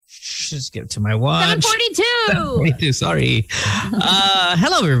Just get to my watch. 7:42. Sorry.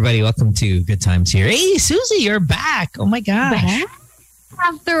 Hello, everybody. Welcome to Good Times here. Hey, Susie, you're back. Oh, my gosh.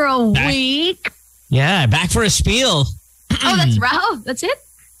 After a week. Yeah, back for a spiel. Oh, that's Ralph. That's it?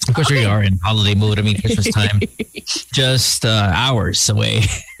 Of course, we are in holiday mood. I mean, Christmas time. Just hours away.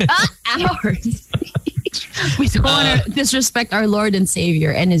 Hours. We don't want to disrespect our Lord and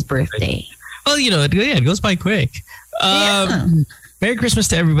Savior and his birthday. Well, you know, it goes by quick. Merry Christmas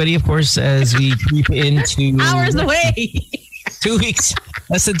to everybody, of course, as we creep into... Hours away. 2 weeks,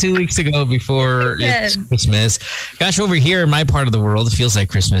 less than 2 weeks ago before it's Christmas. Gosh, over here in my part of the world, it feels like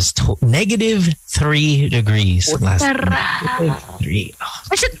Christmas. -3 degrees. Last -3.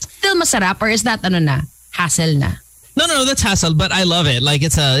 Is it still masarap or is that hassle na? No, that's hassle, but I love it. Like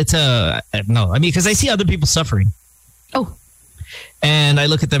no, I mean, because I see other people suffering. Oh. And I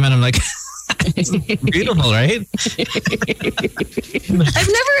look at them and I'm like... It's beautiful, right?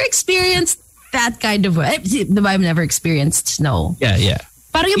 I've never experienced that kind of... I've never experienced snow. Yeah.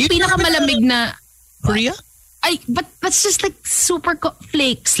 Parang yung pinakamalamig na... Korea? But that's just like super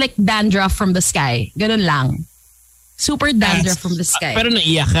flakes, like dandruff from the sky. Ganun lang. Super dandruff from the sky. Pero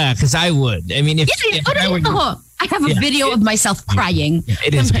naiyak ka, because I would. I mean, if I were... I have a video of myself crying. Yeah,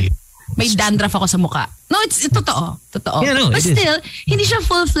 it is beautiful. May dandruff ako sa mukha. No, it's totoo. Yeah, no, but still, hindi siya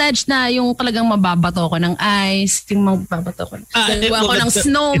full-fledged na yung talagang mababato ko ng ice, yung mababato ko. Ako ng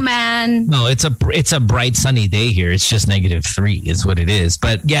snowman. No, it's a bright sunny day here. It's just -3 is what it is.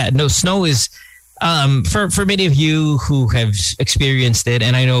 But yeah, no, snow is for many of you who have experienced it,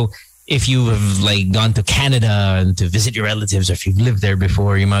 and I know if you have like gone to Canada and to visit your relatives, or if you've lived there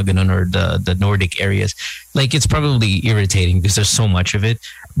before, yung mga ganun, or the Nordic areas, like it's probably irritating because there's so much of it.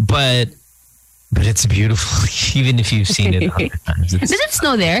 But it's beautiful, even if you've seen it 100 times. Does it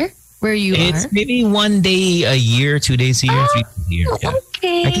snow there where you are? It's maybe 1 day a year, 2 days a year, 3 days a year. Yeah.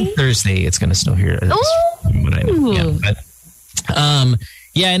 Okay. I think Thursday it's going to snow here. From what I know. Yeah, but,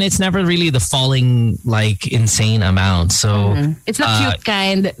 and it's never really the falling like insane amount. So it's the cute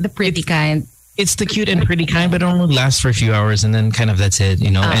kind, the pretty kind. It's the cute and pretty kind, but it only lasts for a few hours, and then kind of that's it,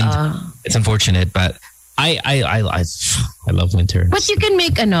 you know. And it's unfortunate, but I love winter. But you can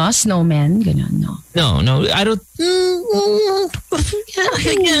make snowman, ganun, no? No, I don't.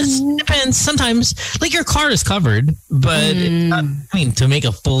 I guess depends. Sometimes, like your car is covered, but I mean, to make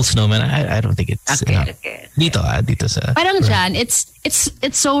a full snowman, I don't think it's okay. Dito sa. Parang dyan, it's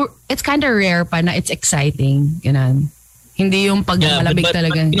kind of rare pa na it's exciting, ganun. Hindi yung pag malamig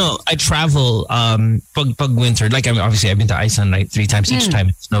talaga. You know, I travel pag winter. Like obviously I've been to Iceland like 3 times. Each time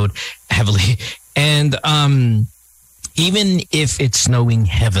it snowed heavily. And even if it's snowing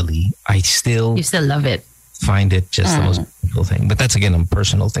heavily, you still love it. Find it just the most beautiful thing. But that's again a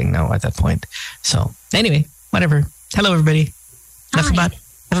personal thing now at that point. So anyway, whatever. Hello everybody. Enough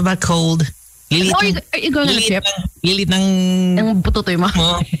about cold. Are you going on a trip? Lilit ng bututoy mo.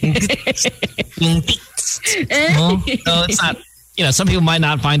 Yung tics. No, it's not. You know, some people might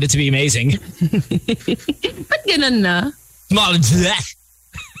not find it to be amazing. Ba't ganun na?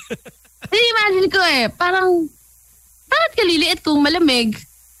 Imagine ko parang bakit ka liliit kung malamig?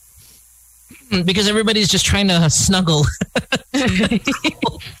 Because everybody's just trying to snuggle.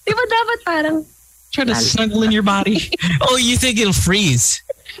 Di ba dapat parang trying to snuggle in your body? Oh, you think it'll freeze?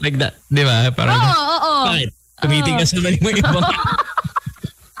 Like that, di ba? Parang, bakit? Tumiting ka sa mali mo ibang.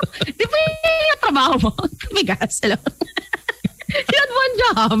 Di ba yung trabaho mo? Tumigas. You had one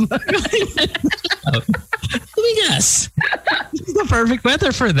job. Tumigas. This is the perfect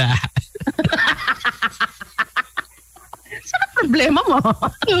weather for that. Saan ang problema mo?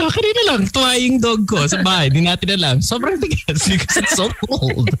 Kanina lang, tuwa yung dog ko sa bahay. Di natin alam. Sobrang tigas because it's so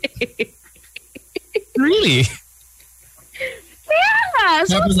cold. Really? Yeah.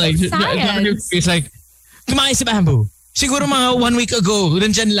 So science. It's like, kumain si Bamboo. Siguro mga 1 week ago,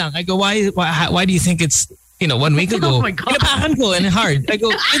 nandyan lang. I go, why do you think it's, 1 week ago? Oh my God. Inapakan ko and hard. I go,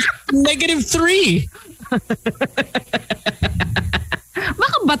 it's -3.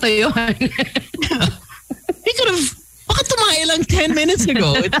 Baka bato yun. He could have, baka tumae lang 10 minutes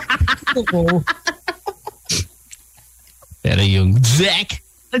ago. Pero yung Zach,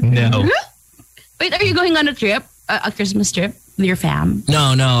 no. Wait, are you going on a trip? A Christmas trip with your fam?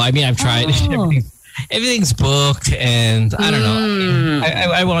 No. I mean, I've tried. Everything's booked, and I don't know.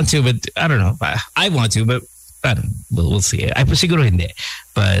 I want to, but I don't know. I want to, but I don't know. We'll see. Siguro hindi.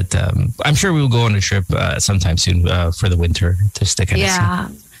 But I'm sure we'll go on a trip sometime soon for the winter just to kind of see.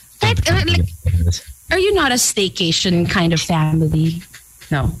 Are you not a staycation kind of family?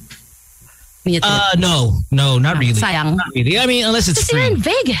 No. No, not really. Sayang. Not really. I mean, unless it's free. You're in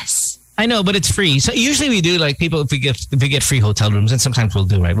Vegas. I know, but it's free. So usually we do like people if we get free hotel rooms, and sometimes we'll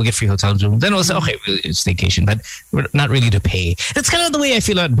do right. We'll get free hotel rooms. Then we'll say, okay, it's vacation, but we're not really to pay. That's kind of the way I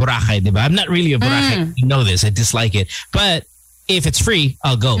feel about Boracay, diba? I'm not really a Boracay. You know this. I dislike it, but if it's free,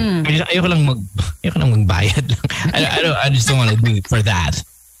 I'll go. Ayoko lang magbayad. I just don't want to do it for that.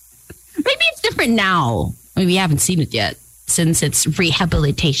 Maybe it's different now. We haven't seen it yet since it's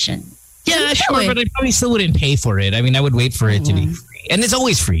rehabilitation. Yeah, sure, but I probably still wouldn't pay for it. I mean, I would wait for it to be free. And it's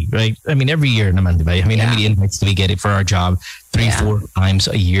always free, right? I mean, every year naman, diba? I mean, how many invites do we get it for our job? 3-4 times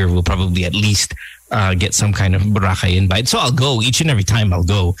a year. We'll probably at least get some kind of Boracay invite. So I'll go each and every time I'll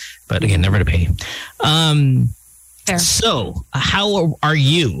go. But again, never to pay. Fair. So, how are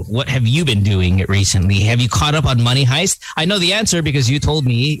you? What have you been doing recently? Have you caught up on Money Heist? I know the answer because you told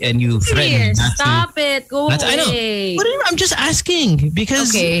me and you threatened. Stop it. Go away. I know. I'm just asking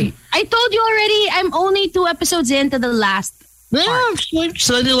because... Okay. I told you already, I'm only 2 episodes into the last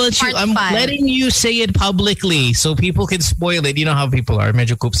I'm letting you say it publicly so people can spoil it. You know how people are.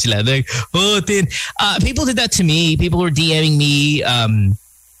 Medyo coop sila. People did that to me. People were DMing me.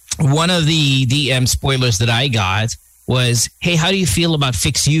 One of the DM spoilers that I got was, hey, how do you feel about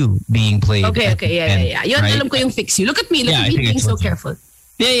Fix You being played? Okay. Yeah. Yun, right? Alam ko yung Fix You. Look at me being so careful.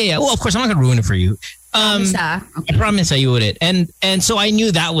 Yeah. Well, of course, I'm not going to ruin it for you. Okay. I promise you wouldn't. And so I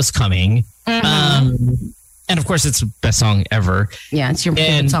knew that was coming. And of course, it's the best song ever. Yeah, it's your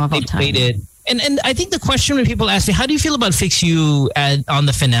favorite song of all time. Played it. And I think the question when people ask me, how do you feel about Fix You on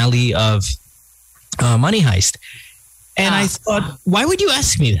the finale of Money Heist? And I thought, why would you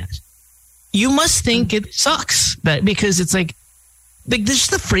ask me that? You must think it sucks. Because it's like just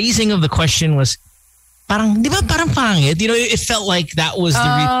the phrasing of the question was, parang, di ba parang pangit? You know, it felt like that was the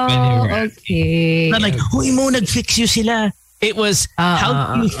reason. Okay. Not like, huy mo, nag-fix you sila. It was,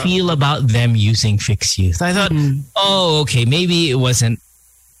 how do you feel about them using Fix You? So I thought, okay, maybe it wasn't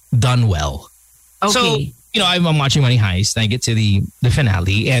done well. Okay. So, you know, I'm watching Money Heist, and I get to the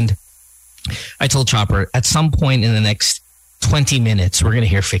finale, and I told Chopper, at some point in the next 20 minutes, we're going to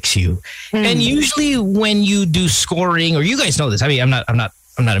hear Fix You. And usually when you do scoring, or you guys know this, I mean, I'm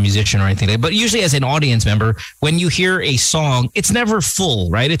not a musician or anything like that, but usually as an audience member, when you hear a song, it's never full,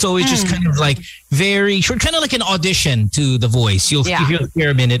 right? It's always just kind of like very short, kind of like an audition to The Voice. You'll hear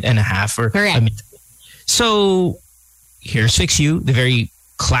a minute and a half or a minute. So here's Fix You, the very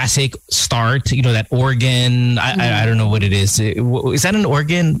classic start, you know, that organ. I don't know what it is. Is that an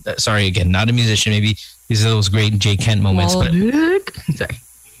organ? Sorry, again, not a musician. Maybe these are those great J. Kent moments. But sorry.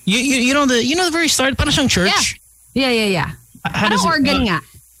 You know the very start, parang siyang church. Yeah. Parang organ nga.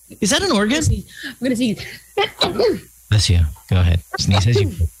 Is that an organ? I'm gonna sneeze. Bless you. Go ahead. Sneeze as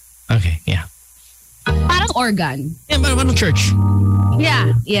you. Okay, yeah. Parang organ. Yeah, parang church.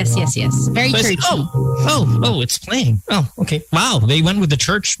 Yeah. Yes. Very churchy. Oh, it's playing. Oh, okay. Wow, they went with the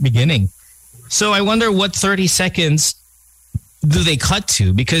church beginning. So I wonder what 30 seconds do they cut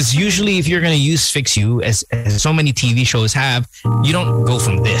to? Because usually if you're going to use Fix You, as so many TV shows have, you don't go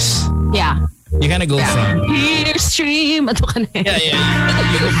from this. Yeah. You kind of go from... Here, stream. Yeah.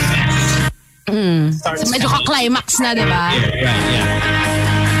 You go from that. So medyo ka-climax na, di ba?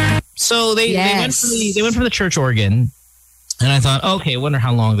 Yeah. So they went from the church organ, and I thought, okay, I wonder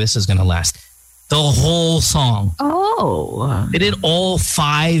how long this is going to last. The whole song. Oh. They did all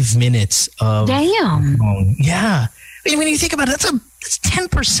 5 minutes of... Damn. Song. Yeah. I mean, when you think about it, that's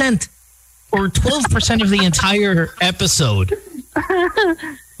 10% or 12% of the entire episode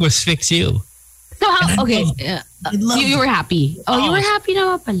was Fix You. So how, okay, you were happy. You were happy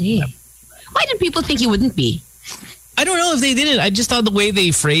na pala. Why did people think you wouldn't be? I don't know if they did it. I just thought the way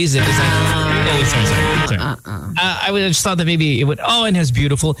they phrased it is like, I just thought that maybe it would, and it's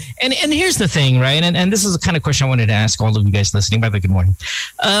beautiful. And here's the thing, right? And this is the kind of question I wanted to ask all of you guys listening. By the way, good morning.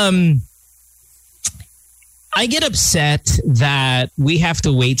 I get upset that we have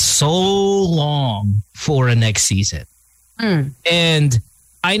to wait so long for a next season. And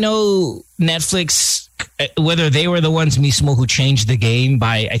I know Netflix, whether they were the ones mismo who changed the game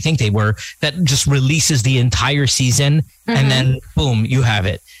by, I think they were, that just releases the entire season and then boom, you have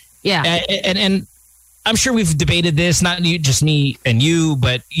it. Yeah. And I'm sure we've debated this, not just me and you,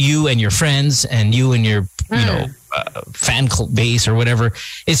 but you and your friends and you and your, fan club base or whatever,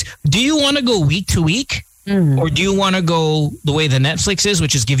 is do you want to go week to week? Or do you want to go the way the Netflix is,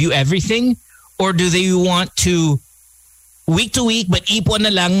 which is give you everything? Or do they want to week to week, but ipon na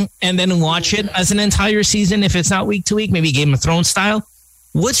lang and then watch it as an entire season if it's not week to week, maybe Game of Thrones style?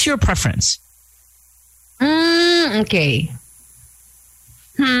 What's your preference? Okay.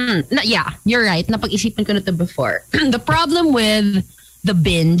 Yeah, you're right. Napag-isipan ko na ito before. The problem with the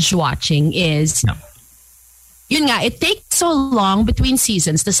binge watching is yun nga, it takes so long between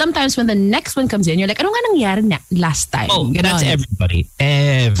seasons that sometimes when the next one comes in, you're like, ano nga nangyari last time? Oh, Ganon. that's everybody.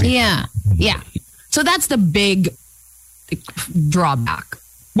 Yeah. So that's the big drawback.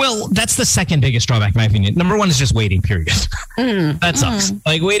 Well, that's the second biggest drawback, in my opinion. Number one is just waiting period. That sucks.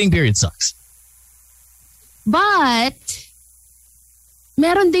 Like, waiting period sucks. But,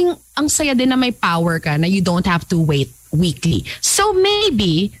 meron ding, ang saya din na may power ka na you don't have to wait weekly. So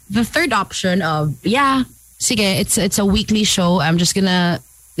maybe, the third option of, sige, it's a weekly show. I'm just gonna,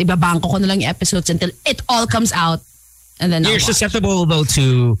 ibabangko ko na lang yung episodes until it all comes out. And then you're susceptible, though,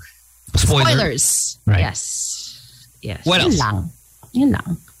 to spoilers. Right. Yes. What else? Yun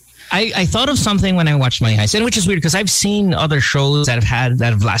lang. I thought of something when I watched Money Heist, and which is weird because I've seen other shows that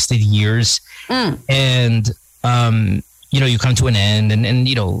have lasted years, and you come to an end, and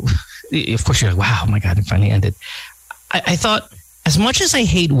of course you're like, wow, oh my God, it finally ended. I thought, as much as I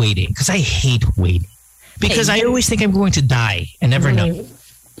hate waiting, because I hate waiting, because I always think I'm going to die and never know.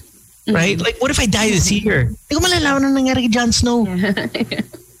 Right? Like, what if I die this year? Hindi ko malalaman ang nangyari kay Jon Snow.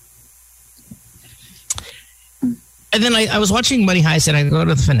 And then I was watching Money Heist, and I go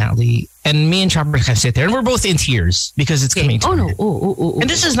to the finale, and me and Chopper kind of sit there, and we're both in tears because it's coming to an end. And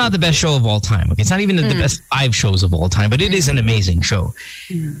this is not the best show of all time. Okay, it's not even the best 5 shows of all time, but it is an amazing show.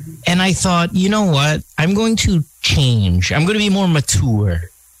 And I thought, you know what? I'm going to change. I'm going to be more mature.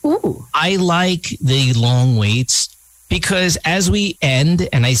 Ooh. I like the long waits because as we end,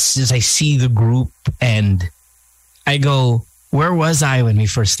 and as I see the group end, I go, where was I when we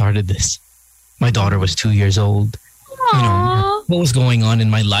first started this? My daughter was 2 years old. What was going on in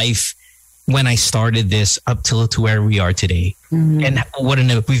my life when I started this up to where we are today. And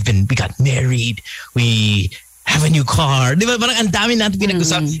we got married, we have a new car. Diba? Parang ang dami natin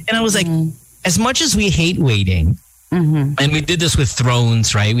pinag-usap. And I was like, as much as we hate waiting, and we did this with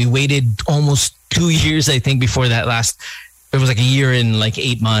Thrones, right? We waited almost 2 years, I think, before that it was like a year and like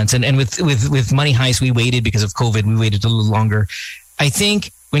 8 months. And with Money Heist, we waited because of COVID. We waited a little longer. I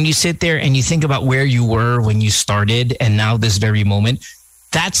think when you sit there and you think about where you were when you started and now this very moment,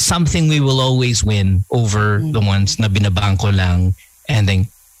 that's something we will always win over the ones na binabangko lang. And then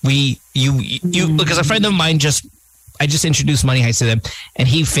because a friend of mine I just introduced Money Heist to them, and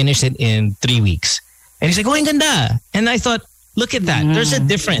he finished it in 3 weeks. And he's like, oh, ang ganda. And I thought, look at that. There's a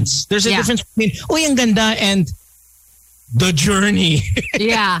difference. There's a difference between, oh, ang ganda, and the journey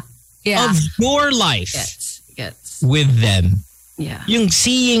of your life with them. Yeah. Yung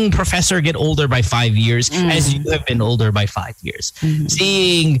seeing Professor get older by 5 years as you have been older by 5 years.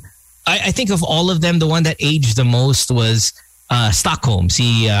 Seeing, I think of all of them, the one that aged the most was Stockholm.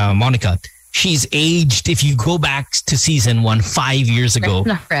 See, Monica. She's aged, if you go back to season 1 5 years ago,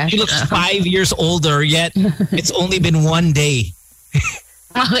 she looks 5 years older, yet it's only been 1 day.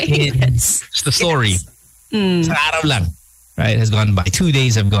 It's the story. Sa araw lang, right? Has gone by. 2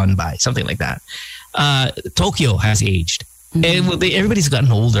 days have gone by, something like that. Tokyo has aged. Everybody's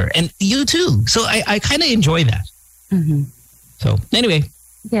gotten older, and you too. So I kind of enjoy that. So anyway,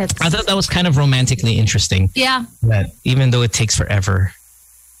 I thought that was kind of romantically interesting. Yeah. That even though it takes forever,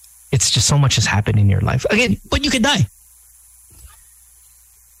 it's just so much has happened in your life. Again, but you could die.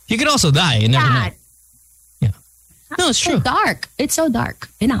 You could also die and never know. Yeah. No, it's true. Dark. It's so dark.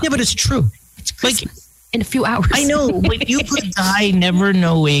 Yeah, but it's true. It's Christmas like, in a few hours. I know, but you could die never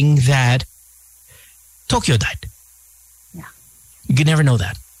knowing that Tokyo died. You could never know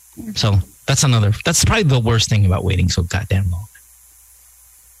that. So that's probably the worst thing about waiting so goddamn long.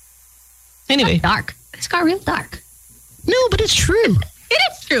 Anyway. It's dark. It's got real dark. No, but it's true. It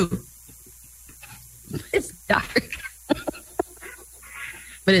is true. It's dark.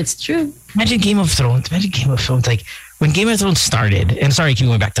 But it's true. Imagine Game of Thrones. Like when Game of Thrones started, and sorry I keep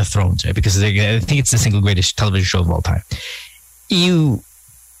going back to Thrones, right? Because I think it's the single greatest television show of all time. I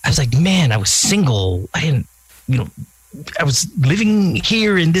was like, man, I was single. I was living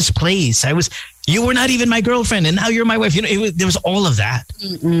here in this place. You were not even my girlfriend, and now you're my wife. There was all of that.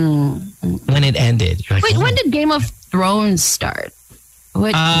 When it ended. You're like, wait, when did Game of Thrones start?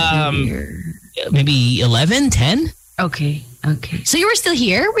 What year? Maybe 11, 10? Okay. So you were still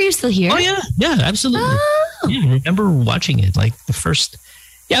here? Were you still here? Oh, yeah. Yeah, absolutely. Oh. Yeah, I remember watching it, like the first...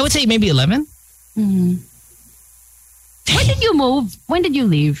 Yeah, I would say maybe 11. When did you move? When did you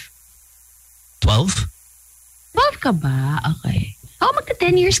leave? 12. 12 ka ba? Okay. Oh, magka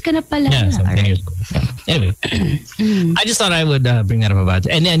 10 years ka na pala. Yeah, so 10 years ago. Yeah. Anyway, I just thought I would bring that up about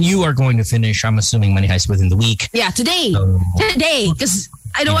it. And then you are going to finish, I'm assuming, Money Heist within the week. Yeah, today. Today, because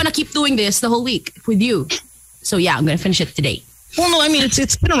I don't want to keep doing this the whole week with you. So yeah, I'm going to finish it today. Well, no, I mean,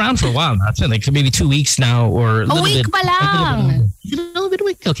 it's been around for a while now. It's been like maybe 2 weeks now or a little week bit. Pa lang. It's a little been a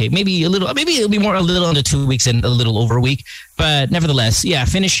week. Okay, maybe it'll be more a little under 2 weeks and a little over a week. But nevertheless, yeah,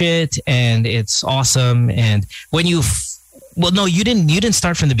 finish it and it's awesome. And when you no, you didn't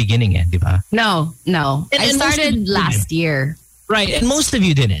start from the beginning, diba? No. I started last year. Right, and most of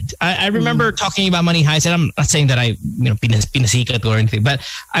you didn't. I remember talking about Money Heist, and I'm not saying that I, pinasikat or anything, but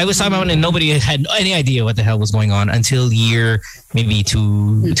I was talking about it and nobody had any idea what the hell was going on until year maybe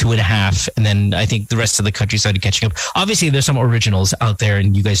two and a half, and then I think the rest of the country started catching up. Obviously, there's some originals out there,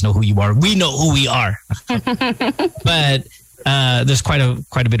 and you guys know who you are. We know who we are, but there's quite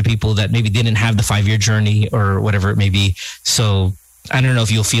a bit of people that maybe didn't have the 5-year journey or whatever it may be. So I don't know if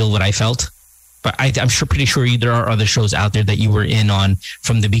you'll feel what I felt. But I'm pretty sure there are other shows out there that you were in on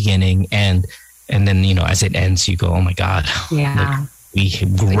from the beginning, and then as it ends, you go, "Oh my God, yeah, we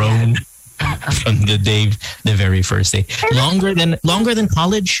have grown from the very first day, longer than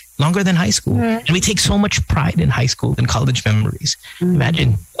college, longer than high school, and we take so much pride in high school and college memories.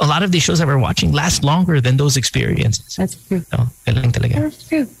 Imagine a lot of these shows that we're watching last longer than those experiences. That's true. So, that's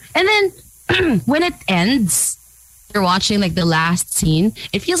true. And then when it ends, you're watching like the last scene,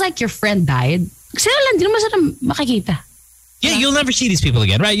 it feels like your friend died. Kasi lang, di naman sila makikita. Yeah, you'll never see these people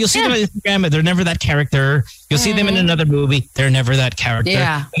again, right? You'll see them on Instagram, they're never that character. You'll see them in another movie, they're never that character.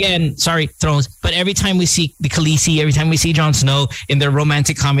 Yeah. Again, sorry, Thrones, but every time we see the Khaleesi, every time we see Jon Snow in their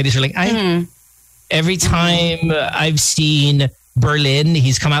romantic comedies, you're like, every time I've seen Berlin,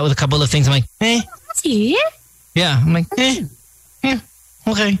 he's come out with a couple of things, I'm like, See? Yeah, I'm like,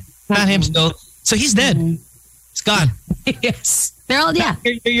 okay, not him still. So he's dead. It's gone. Yes. They're all,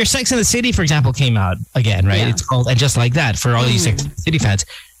 Your Sex and the City, for example, came out again, right? Yeah. It's called And Just Like That for all you Sex and the City fans.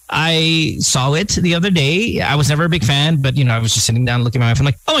 I saw it the other day. I was never a big fan, but, I was just sitting down looking at my wife. I'm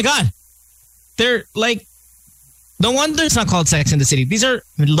like, oh my God. They're like, no wonder it's not called Sex and the City. These are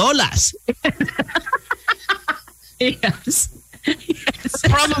lolas. Yes.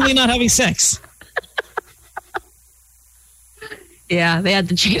 Probably not having sex. Yeah, they had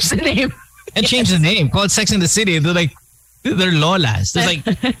to change the name. And change the name. Call it Sex and the City. They're like, they're lolas. There's like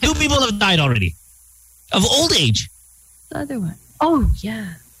 2 people have died already. Of old age. The other one. Oh,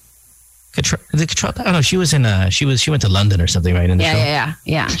 yeah. I don't know. She was she went to London or something, right? In the show.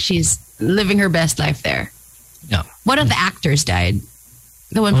 Yeah. She's living her best life there. Yeah. One of the actors died.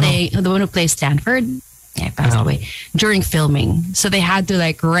 The one who plays Stanford. Yeah, he passed away during filming. So they had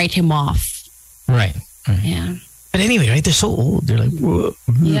to write him off. Right. Yeah. But anyway, right? They're so old. They're like, whoa,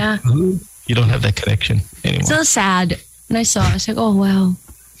 yeah. You don't have that connection anymore. So sad. And I saw, I was like, oh, wow.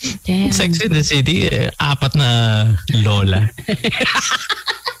 Damn. Sex in the City, 4 na lola.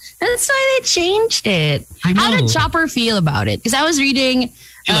 That's why they changed it. How did Chopper feel about it? Because I was reading,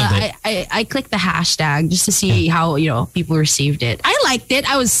 I clicked the hashtag just to see how, people received it. I liked it.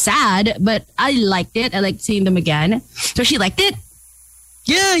 I was sad, but I liked it. I liked seeing them again. So she liked it?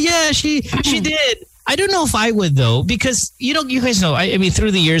 Yeah, she did. I don't know if I would though, because you guys know. I mean,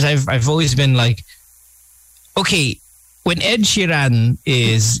 through the years, I've always been like, okay, when Ed Sheeran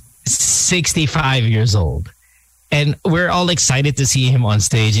is 65 years old, and we're all excited to see him on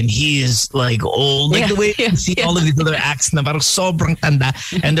stage, and he is like old, like the way you see all of these other acts na parang sobrang tanda,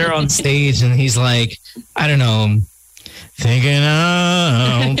 and they're on stage, and he's like, I don't know, thinking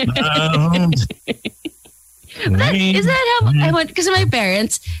out loud. Is that how I went? Because my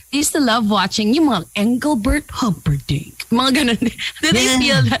parents used to love watching yung mga Engelbert Humperdinck. Mga ganun. Do they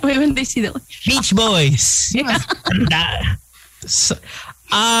feel that way when they see that? Beach Boys. Yeah.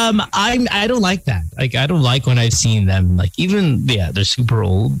 I don't like that. Like, I don't like when I've seen them. Like, even they're super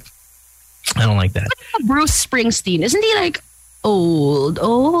old. I don't like that. What about Bruce Springsteen? Isn't he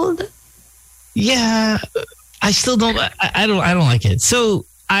old? Yeah. I still don't. I don't like it. So.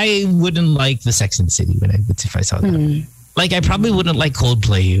 I wouldn't like the Sex and the City if I saw that. Like, I probably wouldn't like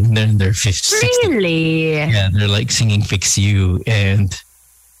Coldplay when they're in their 50s. Really? Yeah, they're like singing Fix You, and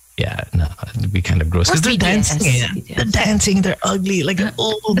it'd be kind of gross. Because they're dancing. They're dancing, they're ugly. Like,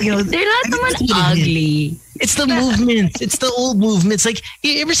 old, They're not naman ugly. It's the movement. It's the old movements. Like,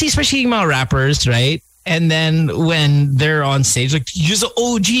 you ever see, especially mga rappers, right? And then when they're on stage, like, use the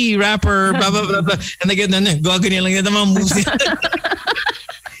OG rapper, blah, blah, blah, blah. And they get, gagawin lang yung mga moves.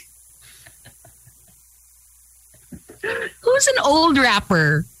 Who's an old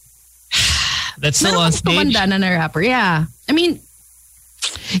rapper? That's still on stage. Na rapper, yeah. I mean,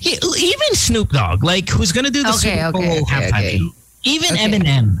 even Snoop Dogg, like, who's gonna do the Super Bowl halftime show. Even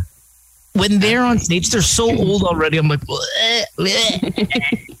Eminem, when they're on stage, they're so old already. I'm like, even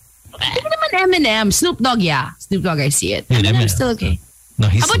Eminem, Snoop Dogg, Snoop Dogg, I see it. Eminem's still okay. No,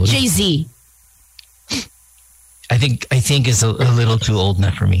 he's. How about Jay-Z? I think is a little too old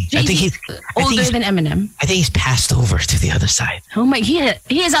now for me. I think he's older than Eminem. I think he's passed over to the other side. Oh my, he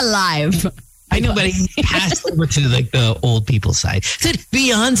is alive. I know, but he passed over to like the old people side. So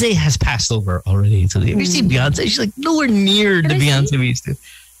Beyonce has passed over already to the. You see Beyonce? She's like nowhere near the Beyonce we used to.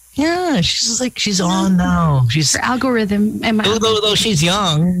 Yeah, she's on now. She's her algorithm. Though she's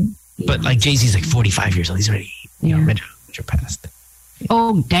young, but like Jay-Z's like 45 years old. He's already major past.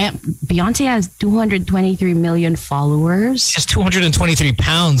 Oh damn! Beyonce has 223 million followers. She has 223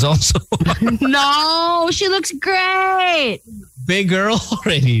 pounds also. No, she looks great. Big girl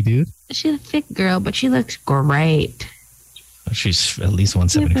already, dude. She's a thick girl, but she looks great. She's at least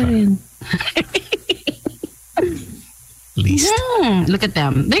 175. At least. Look at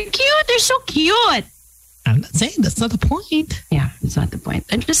them. They're cute. They're so cute. I'm not saying that's not the point. Yeah, that's not the point.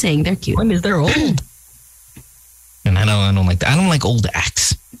 I'm just saying they're cute. When is they're old? And I don't like that. I don't like old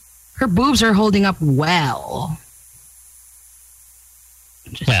acts. Her boobs are holding up well.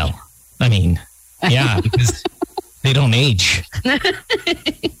 Well, I mean, yeah, because they don't age.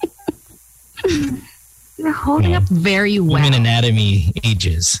 They're holding up very well. Human anatomy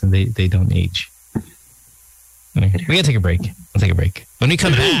ages. They don't age. Okay. We gotta take a break. We'll take a break. When we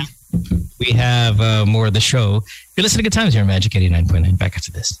come back, we have more of the show. You're listening to Good Times here on Magic 89.9. Back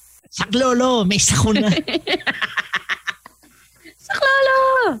after this. Saklolo, may sakuna.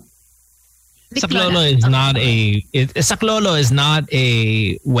 Saklolo. Saklolo is not a. Saklolo is not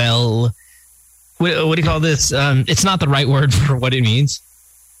a well. What do you call this? It's not the right word for what it means.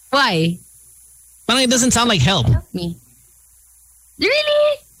 Why? Well, it doesn't sound like help. Help me.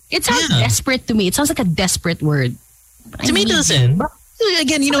 Really? It sounds desperate to me. It sounds like a desperate word. To me, it doesn't.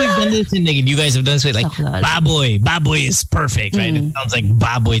 Again, we've done this in you guys have done this with like baboy. Baboy is perfect, right? It sounds like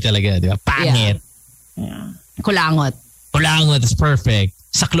baboy talaga, di ba? Pangit. Yeah. Kulangot. Kulangot is perfect.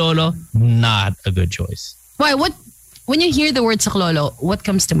 Saklolo, not a good choice. Why? What? When you hear the word saklolo, what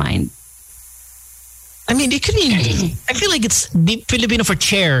comes to mind? I mean, it could be. I feel like it's the Filipino for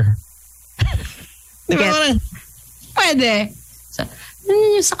chair. Pwede.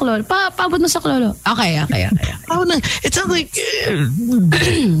 Yung saklolo. Paabot mo saklolo. Okay. It sounds like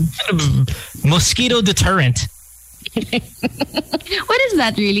mosquito deterrent. What is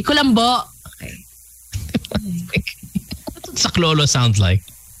that really? Kulambo. Okay. That's what saklolo sounds like.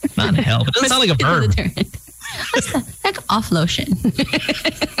 Not help. It doesn't sound like a verb. What's that? Like off lotion.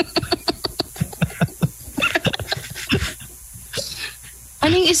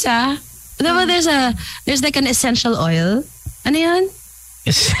 Anong isa? Diba there's like an essential oil. Ano yan?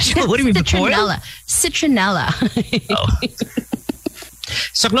 Essential? What do you mean? Citronella. Oh.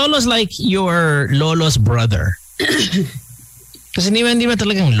 Saklolo's like your lolo's brother. Kasi hindi man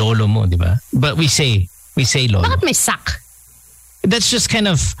talagang lolo mo, di ba? But we say lolo. Bakit may sak? That's just kind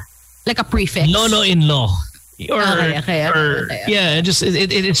of like a prefix. Lolo-in-law. Okay. Yeah,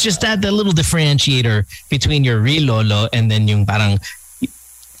 it's just that the little differentiator between your real lolo and then yung parang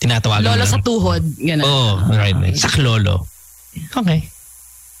tinatawagan lolo sa tuhod. Ganun. Oh, right. Saklolo. Okay.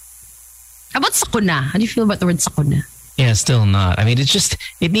 How about sakuna? How do you feel about the word sakuna? Yeah, still not. I mean, it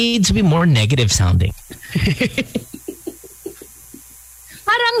needs to be more negative sounding.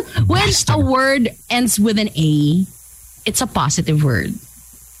 Parang when a word ends with an A, it's a positive word.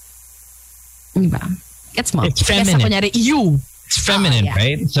 Diba? Gets mo. It's feminine. Kunyari, you. It's feminine,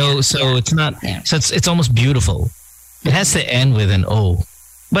 right? So it's not. Yeah. So it's almost beautiful. It has to end with an O.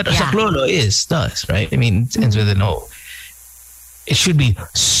 But saklolo does, right? I mean, it ends with an O. It should be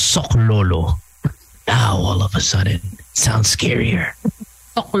soklolo. Now, all of a sudden, it sounds scarier.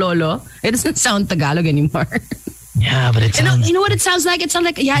 Soklolo? It doesn't sound Tagalog anymore. Yeah, but it sounds... You know what it sounds like? It sounds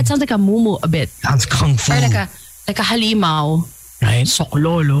like a mumu a bit. Sounds kung fu. Or like a halimaw. Right?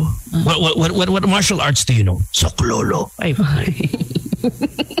 Soklolo. What martial arts do you know? Soklolo. Ay,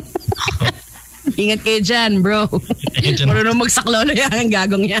 ingat kayo dyan, bro. Marunong magsaklolo yan. Ang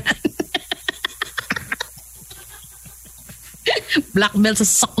gagong yan. Black belt sa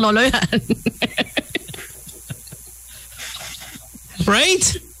saklolo yan. Right?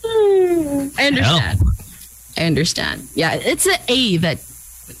 I understand. Yeah, it's the A that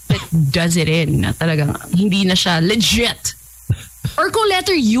does it in. Na talagang hindi na siya legit. Or kung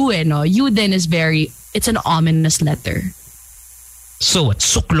letter U no? U then is it's an ominous letter. So what?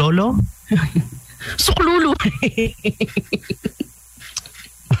 Suklolo? Suklolo.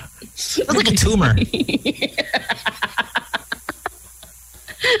 That's like a tumor.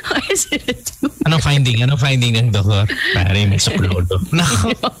 Why is it a tumor? Anong finding ng doktor? Pare, may suklolo. No.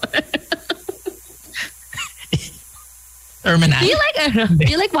 Do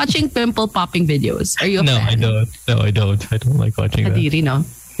you like watching pimple popping videos? Are you a fan? I don't. I don't like watching that. Kadiri, no?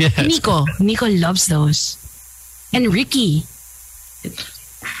 Yes. Nico loves those. And Ricky.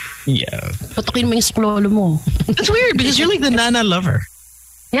 Yeah. Patukin mo yung sklolo mo. That's weird because you're like the Nana lover.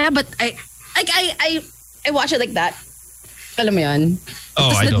 Yeah, but I watch it like that. Alam mo yun?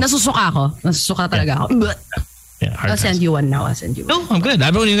 Oh, Tapos I don't. nasusuka ako. Nasusuka talaga ako. Yeah, I'll send you one now. No, I'm good.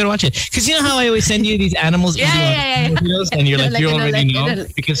 I'm only going to watch it. Because you know how I always send you these animals videos and you're like, you don't already know?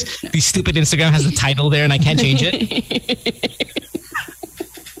 Because the stupid Instagram has the title there and I can't change it.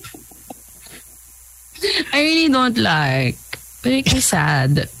 I really don't like. It makes me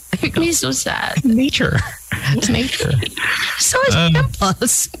sad. It makes me so sad. Nature. It's nature. So is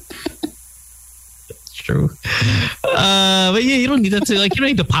pimples. True. But yeah, you don't need that to, like, you don't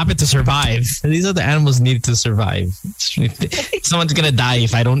need to pop it to survive. These other animals need to survive. Someone's gonna die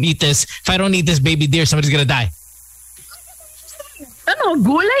if I don't eat this. If I don't eat this baby deer, somebody's gonna die. Ano,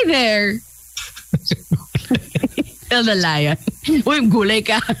 gulay there. Tell the lion. Uy, gulay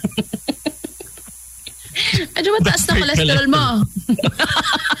ka. Medyo mataas na cholesterol mo.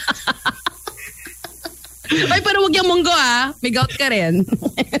 Ay, pero wag yung munggo May gout ka rin.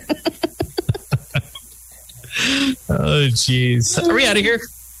 Oh, jeez. Are we out of here?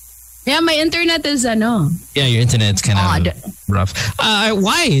 Yeah, my internet is Yeah, your internet's kind of rough.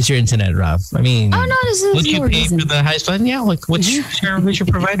 Why is your internet rough? I mean, oh no, this is would you pay for the highest plan? Yeah, like who's your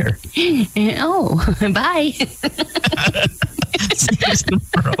provider? Oh, bye.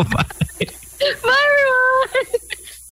 Bye.